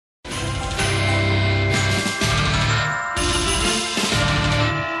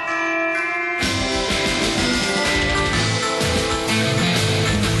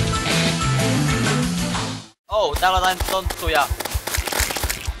Täällä on jotain tonttuja.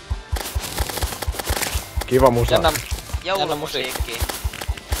 Kiva musa. Joulumusiikki.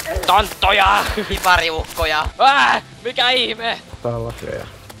 Tonttoja! Kipariukkoja. Mikä ihme? Tää on lahjoja.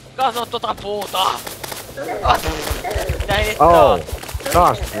 Kato tota puuta! Mitä hittoa?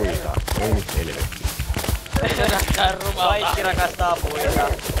 Taas puita. Ei nyt helvetti. Se näyttää rumalta. Kaikki rakastaa puita.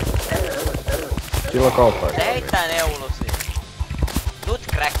 Silloin kauppaa. Se heittää neulusi.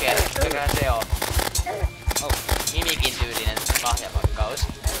 Nutcracker, mikä se on? Mimikin tyylinen lahjapakkaus.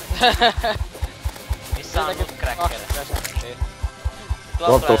 Missä on Nutcracker?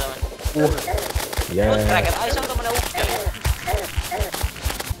 Tuolla tulee tommonen... Nutcracker, ai se on tommonen ukkeli.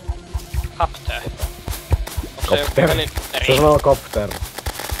 Kaptö. Kopter. Se sanoo kopter.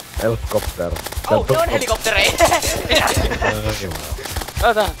 Helikopter. Oh, ne on helikopterei!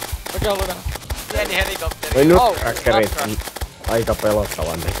 Älä, mikä on luna? Pieni helikopteri. Noi nutcrackerit on aika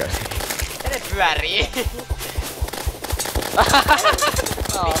pelottavan näköisiä. Ne pyörii.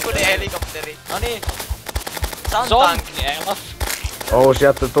 Pikkunen helikopteri. Noniin. Santank. Oh,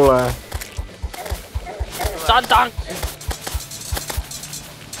 sieltä tulee. Santank!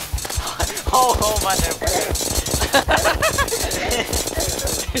 Hohhohhoo Matafakaa.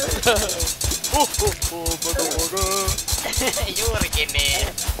 Huhhuhhoo Matafakaa. Juurikin niin.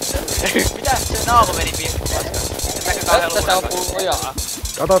 Mitä? Se naama meni pilkku paska. Se näkyy kauhean Tästä on luunakas. ojaa.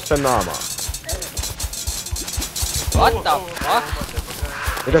 Katot sen naamaa. What the fuck?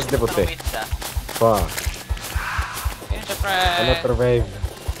 Mitä se tiputti? Fuck. Another wave.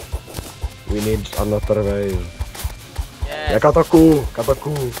 We need another wave. Yes. Ja kato kuu, kato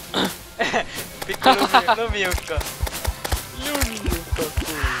kuu. Pikku lumiukko.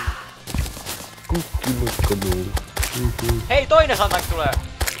 Kukkilukkonuu. Hei, toinen Santank tulee.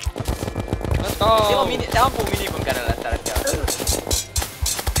 Let's go! Silloin se ampuu minigunkäsineen tällä hetkellä.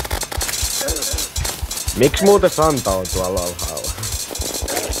 Miks muuten Santa on tuolla alhaalla?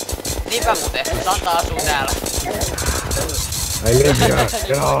 Niinpä muuten, Santa asuu täällä. Ai liikaa,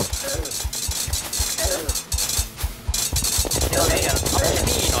 joo. Siellä on liian. Ampu se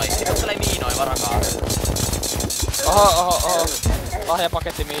miinoi. Sitten tulee miinoi, varakaa. Oho.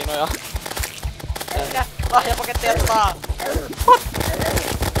 Lahjapakettimiinoja. Mitä? Lahjapaketteja tullaan!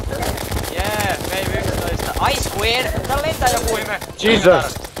 Jee, wave 11. Ice Queen! Täällä lentää joku ihme!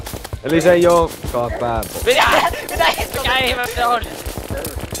 Jesus! Eli se ei ookaan pääpo. Mitä? Mitä hittoa? Mikä ihme se on?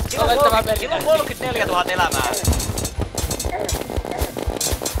 Sillä on 34 000 elämää.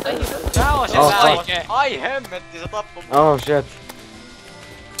 Tää on se Oikee. Ai hemmetti, se tappoi mun. Oh shit.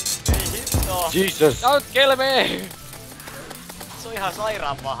 Ei hittoa. Jesus! Don't kill me! Se on ihan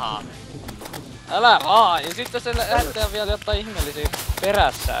sairaan pahaa. Älä vaan! Ja sitten se lähtee vielä jotain ihmeellisiä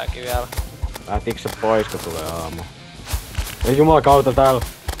perässääkin vielä. Lähtiinkö se pois, kun tulee aamu? Ei jumalauta täällä.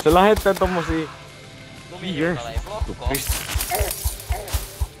 Se lähettää tommosii... Lumihiutaleja, blokko.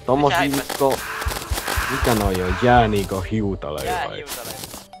 Tommosii Mikko... Mikä noi on? Jääniiko-hiutaleja vai? Jäähiutaleja.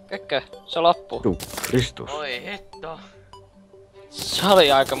 Kökkö, se loppu. Tu, Kristus. Oi hitto. Se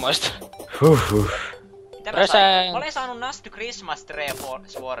oli aikamoista. Huh. Mitä mä sain? Mä olen saanut Nasty Christmas Tree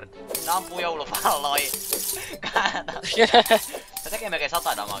Sword. Se ampuu joulupalloi. Se tekee melkein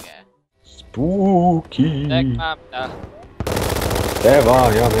 100 damagea. Spooky. Tekmää mitä? Tee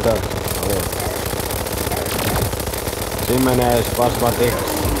vaan, joo mitä? Siinä menee spasmatik.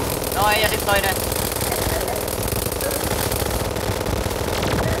 Noin, ja sit toinen.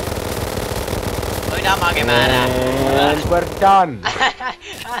 Toi damage-määrä. And we're done.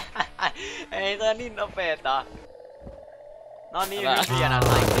 Ei toi on niin nopeeta. No niin, nyt hienä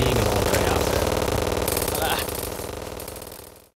laittaa.